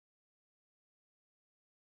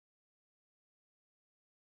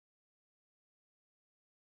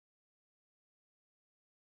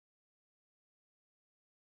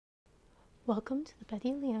Welcome to the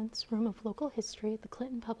Betty Lientz Room of Local History at the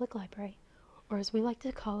Clinton Public Library, or as we like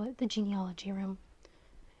to call it, the Genealogy Room.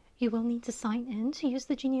 You will need to sign in to use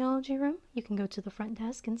the Genealogy Room. You can go to the front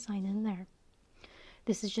desk and sign in there.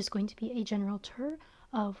 This is just going to be a general tour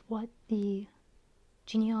of what the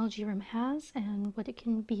Genealogy Room has and what it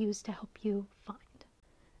can be used to help you find.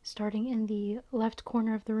 Starting in the left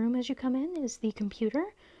corner of the room as you come in is the computer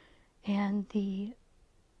and the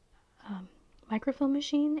microfilm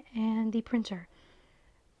machine and the printer.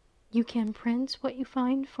 You can print what you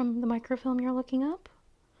find from the microfilm you're looking up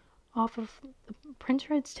off of the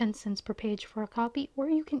printer. It's 10 cents per page for a copy, or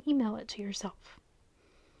you can email it to yourself.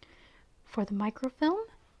 For the microfilm,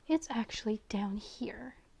 it's actually down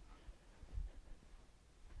here.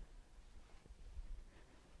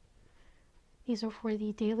 These are for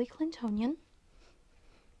the Daily Clintonian,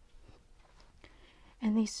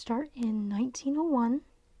 and they start in 1901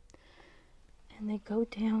 and they go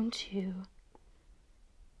down to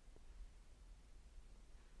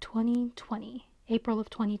 2020, April of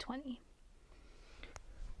 2020.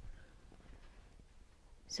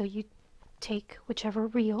 So you take whichever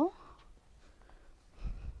reel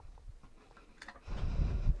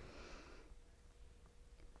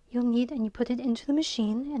you'll need and you put it into the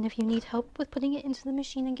machine, and if you need help with putting it into the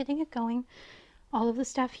machine and getting it going, all of the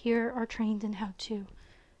staff here are trained in how to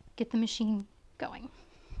get the machine going.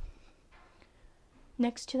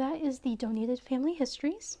 Next to that is the donated family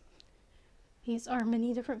histories. These are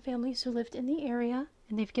many different families who lived in the area,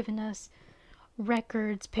 and they've given us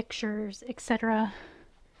records, pictures, etc.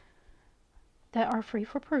 that are free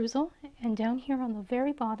for perusal. And down here on the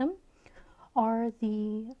very bottom are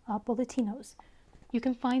the Bolletinos. You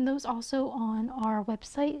can find those also on our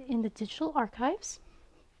website in the digital archives.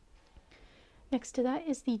 Next to that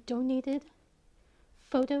is the donated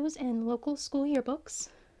photos and local school yearbooks.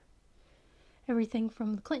 Everything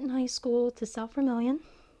from the Clinton High School to South Vermillion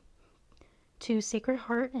to Sacred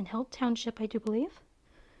Heart and Helt Township, I do believe.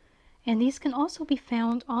 And these can also be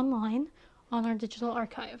found online on our digital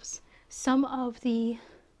archives. Some of the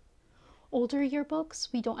older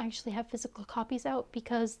yearbooks, we don't actually have physical copies out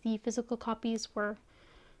because the physical copies were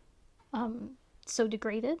so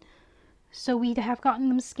degraded. So we have gotten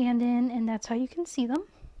them scanned in, and that's how you can see them.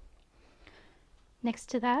 Next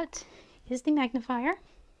to that is the magnifier.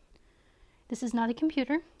 This is not a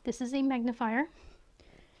computer, this is a magnifier.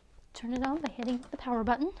 Turn it on by hitting the power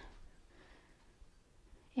button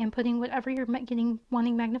and putting whatever you're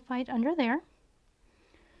wanting magnified under there.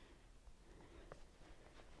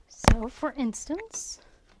 So for instance,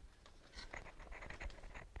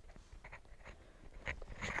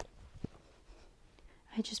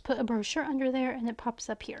 I just put a brochure under there and it pops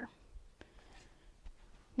up here.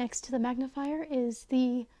 Next to the magnifier is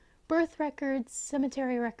the birth records,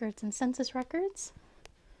 cemetery records, and census records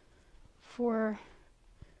for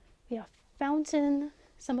Fountain,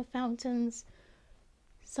 some of Fountains,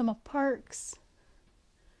 some of Parks,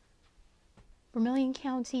 Vermilion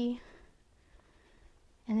County,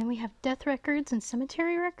 and then we have death records and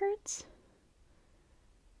cemetery records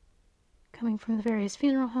coming from the various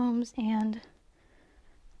funeral homes and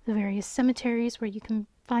the various cemeteries where you can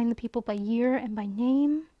find the people by year and by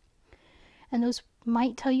name. And those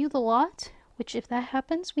might tell you the lot, which if that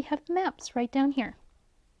happens, we have the maps right down here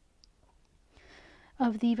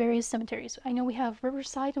of the various cemeteries. I know we have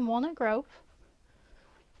Riverside and Walnut Grove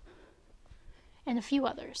and a few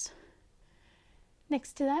others.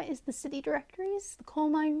 Next to that is the city directories, the coal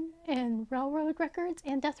mine and railroad records,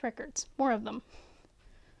 and death records, more of them.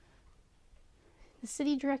 The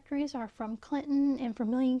city directories are from Clinton and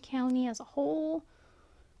Vermilion County as a whole,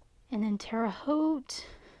 and then Terre Haute.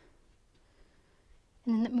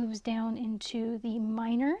 And then it moves down into the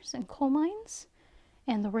miners and coal mines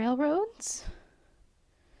and the railroads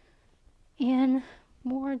and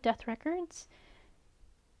more death records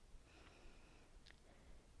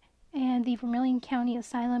and the Vermilion County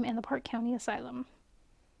Asylum and the Park County Asylum.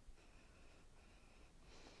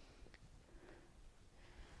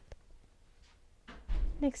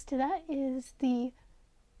 Next to that is the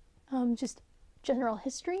just general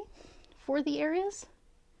history for the areas.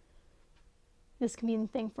 This can be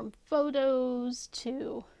anything from photos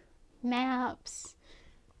to maps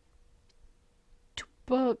to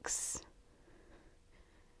books.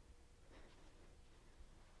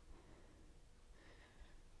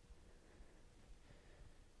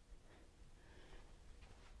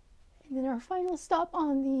 And then our final stop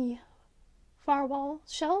on the far wall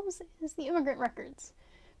shelves is the immigrant records,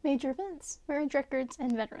 major events, marriage records,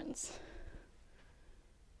 and veterans.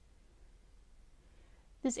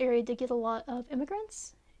 This area did get a lot of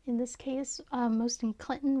immigrants. In this case, most in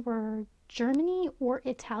Clinton were Germany or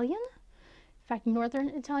Italian. fact, Northern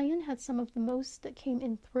Italian had some of the most that came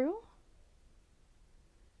in through.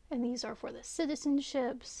 And these are for the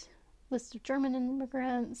citizenships, list of German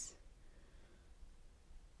immigrants,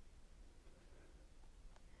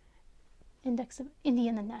 index of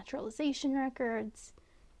Indian and naturalization records,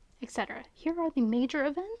 etc. Here are the major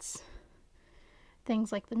events.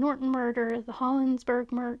 Things like the Norton murder, the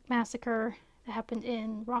Hollinsburg massacre that happened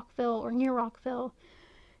in Rockville or near Rockville.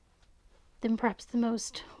 Then perhaps the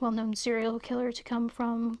most well-known serial killer to come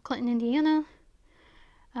from Clinton, Indiana,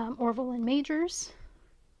 Orville and Majors.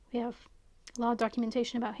 We have a lot of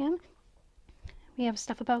documentation about him. We have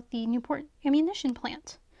stuff about the Newport ammunition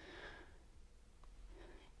plant.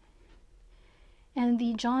 And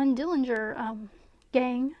the John Dillinger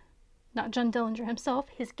gang, not John Dillinger himself,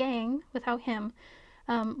 his gang, without him,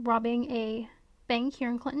 robbing a bank here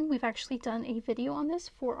in Clinton. We've actually done a video on this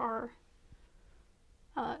for our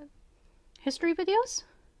history videos.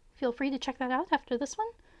 Feel free to check that out after this one.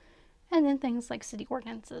 And then things like city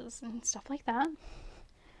ordinances and stuff like that.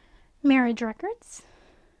 Marriage records.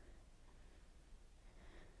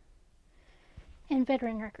 And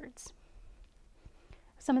veteran records.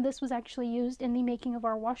 Some of this was actually used in the making of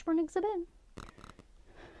our Washburn exhibit.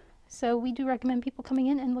 So we do recommend people coming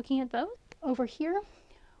in and looking at those. Over here,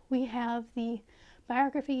 we have the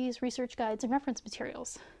biographies, research guides, and reference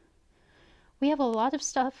materials. We have a lot of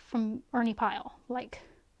stuff from Ernie Pyle, like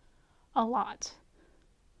a lot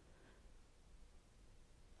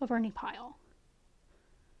of Ernie Pyle.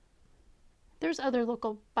 There's other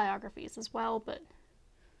local biographies as well, but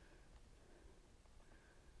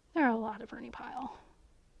there are a lot of Ernie Pyle.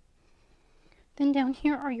 Then down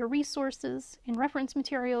here are your resources and reference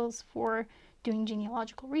materials for doing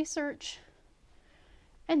genealogical research.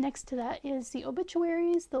 And next to that is the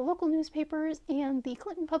obituaries, the local newspapers, and the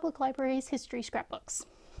Clinton Public Library's history scrapbooks.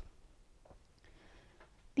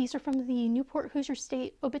 These are from the Newport Hoosier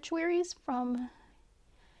State obituaries from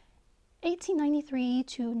 1893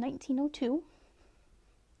 to 1902.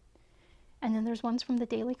 And then there's ones from the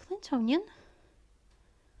Daily Clintonian.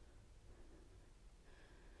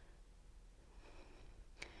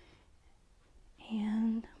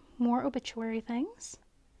 And more obituary things.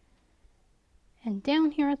 And down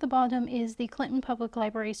here at the bottom is the Clinton Public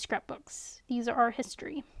Library scrapbooks. These are our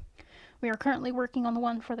history. We are currently working on the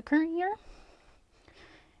one for the current year,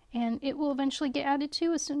 and it will eventually get added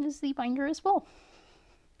to as soon as the binder is full.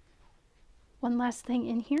 One last thing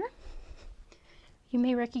in here. You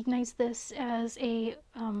may recognize this as a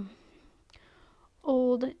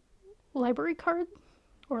old library card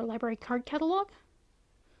or library card catalog.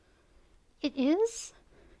 It is,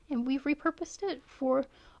 and we've repurposed it for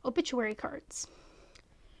obituary cards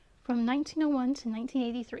from 1901 to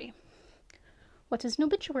 1983. What is an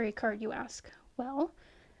obituary card, you ask? Well,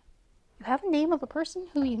 you have a name of a person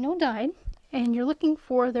who you know died, and you're looking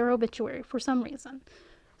for their obituary for some reason.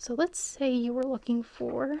 So let's say you were looking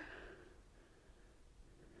for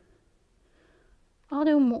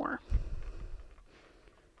Otto Moore.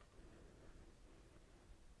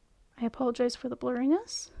 I apologize for the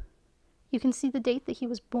blurriness. You can see the date that he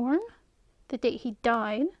was born, the date he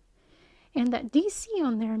died, and that DC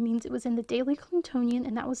on there means it was in the Daily Clintonian,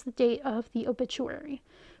 and that was the date of the obituary.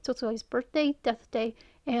 So it's always birthday, death day,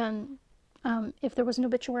 and if there was an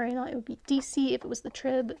obituary on it, it would be DC. If it was the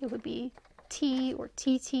Trib, it would be T or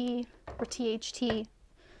TT or THT.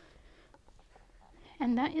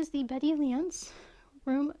 And that is the Betty Lientz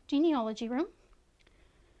room, genealogy room.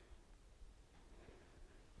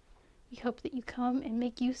 We hope that you come and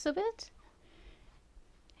make use of it.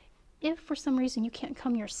 If for some reason you can't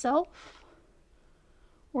come yourself,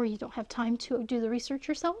 or you don't have time to do the research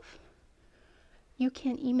yourself, you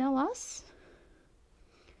can email us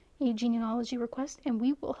a genealogy request and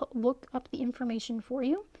we will look up the information for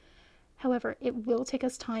you. However, it will take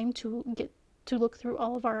us time to look through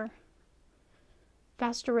all of our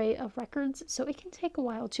vast array of records, so it can take a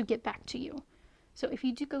while to get back to you. So if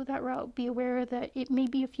you do go that route, be aware that it may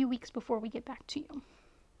be a few weeks before we get back to you.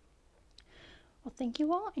 Well, thank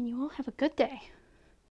you all, and you all have a good day.